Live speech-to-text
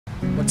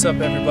What's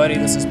up, everybody?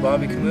 This is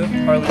Bobby Camus,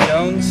 Harley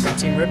Jones,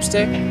 Team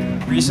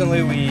RipStik.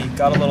 Recently we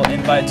got a little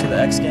invite to the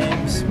X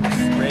Games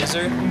with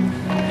Razor,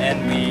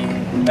 and we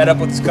met up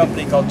with this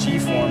company called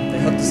G-Form. They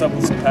hooked us up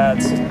with some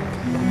pads.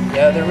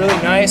 Yeah, they're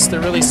really nice, they're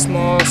really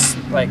small,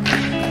 like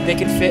they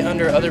can fit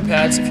under other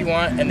pads if you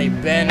want, and they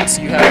bend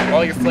so you have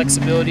all your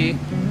flexibility.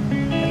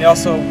 And they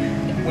also,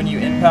 when you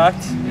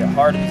impact, it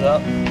hardens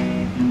up.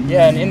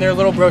 Yeah, and in their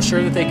little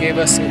brochure that they gave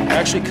us, it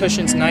actually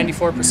cushions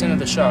 94% of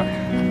the shock.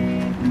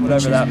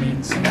 Whatever that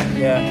means.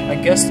 Yeah, I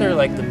guess they're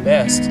like the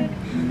best.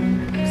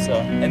 So.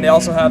 And they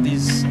also have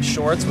these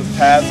shorts with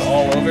pads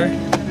all over.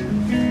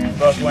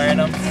 Both wearing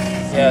them.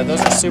 Yeah, those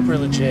are super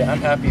legit.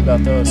 I'm happy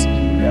about those.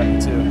 Yeah, me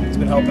too. It's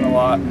been helping a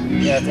lot.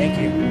 Yeah, thank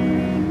you.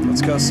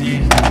 Let's go see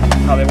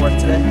how they work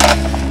today.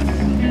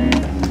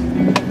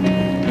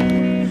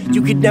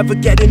 You could never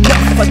get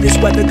enough of this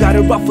weather.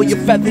 Gotta ruffle your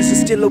feathers and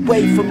steal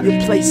away from your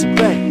place of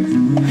bed.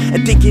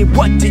 And thinking,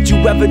 what did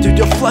you ever do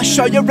to flush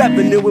all your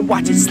revenue and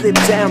watch it slip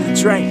down the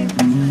drain?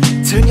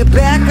 Turn your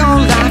back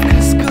on life,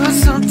 'cause it's good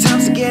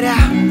sometimes to get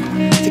out,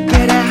 to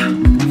get out.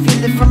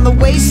 Feel it from the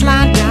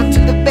waistline down to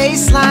the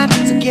baseline,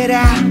 to get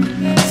out,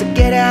 to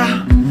get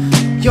out.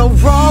 Your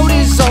road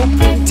is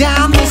open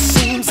down the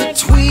seams, the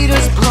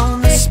tweeters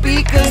blown, the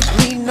speakers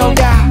bleed, no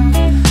doubt,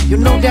 you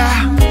no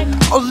doubt.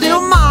 Oh,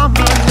 little mama,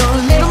 no,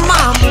 little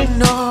mama,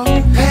 no.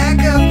 Pack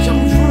up your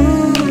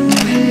room,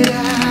 head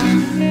out.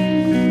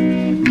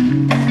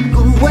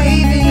 Go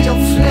waving your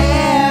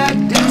flag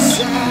down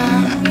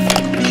south.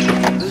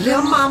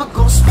 Little mama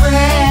gon'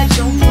 spread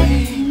your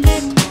wings.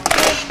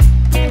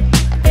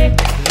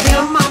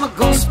 Little mama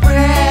gon'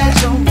 spread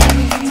your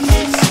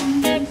wings.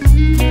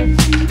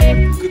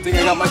 Good thing I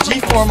got my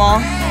G-Form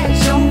on. Spread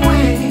your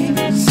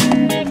wings.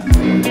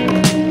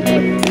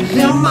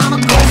 Little mama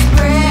gon'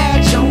 spread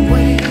your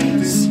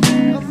wings.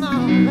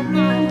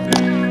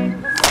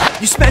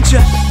 You spent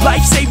your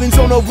life savings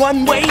on a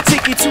one-way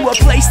ticket to a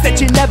place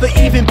that you never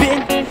even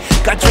been.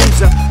 Got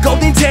dreams of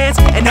golden dance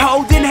and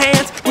holding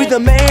hands with a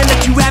man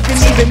that you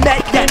haven't even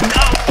met yet. No,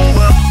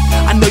 well,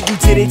 I know you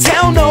didn't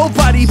tell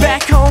nobody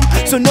back home,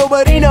 so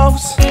nobody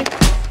knows.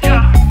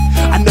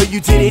 I know you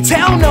didn't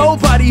tell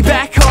nobody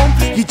back home.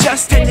 You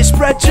just had to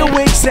spread your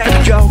wings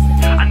and go.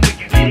 I know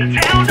you didn't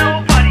tell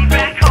nobody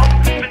back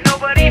home, but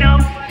nobody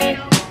knows.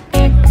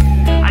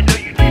 I know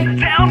you didn't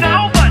tell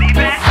nobody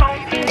back home.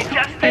 You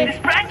just had to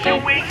spread your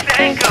wings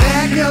and go.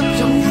 Pack up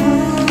your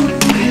room,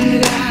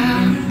 head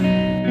out.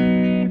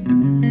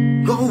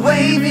 Go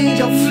waving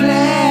your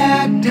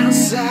flag down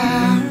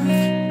south.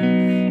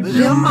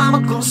 Little mama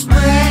gon'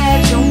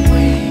 spread your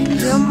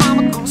wings. Little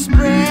mama gon'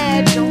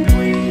 spread your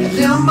wings.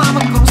 Little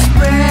mama gon'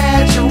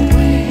 spread your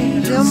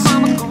wings. Little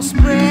mama gon'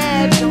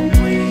 spread your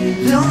wings.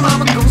 Little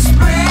mama gon'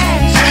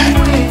 spread your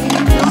wings.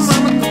 Little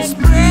mama gon'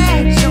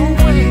 spread your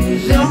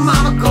wings. Little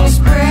mama gon'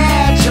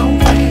 spread your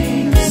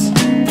wings.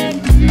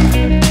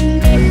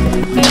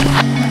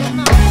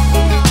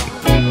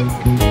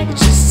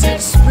 Just said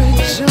spread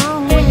your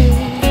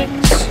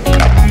wings.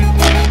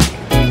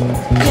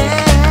 Yeah.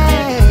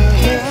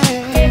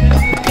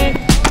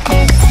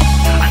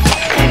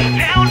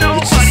 Tell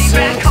nobody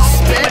back home,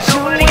 but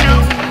nobody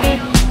knows.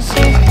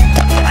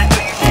 I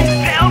know you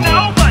didn't tell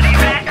nobody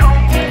back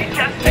home. You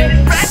just had to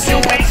spread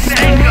your wings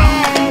and go.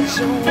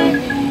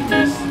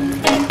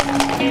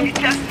 You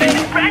just had to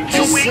spread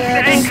your wings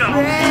and go.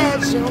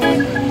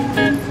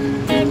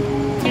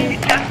 You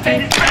just had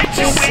to spread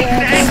your wings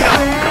and go.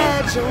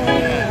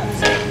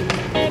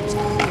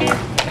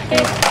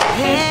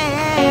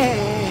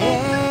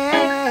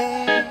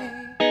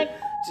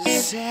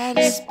 Just had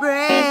to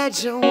spread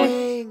your wings.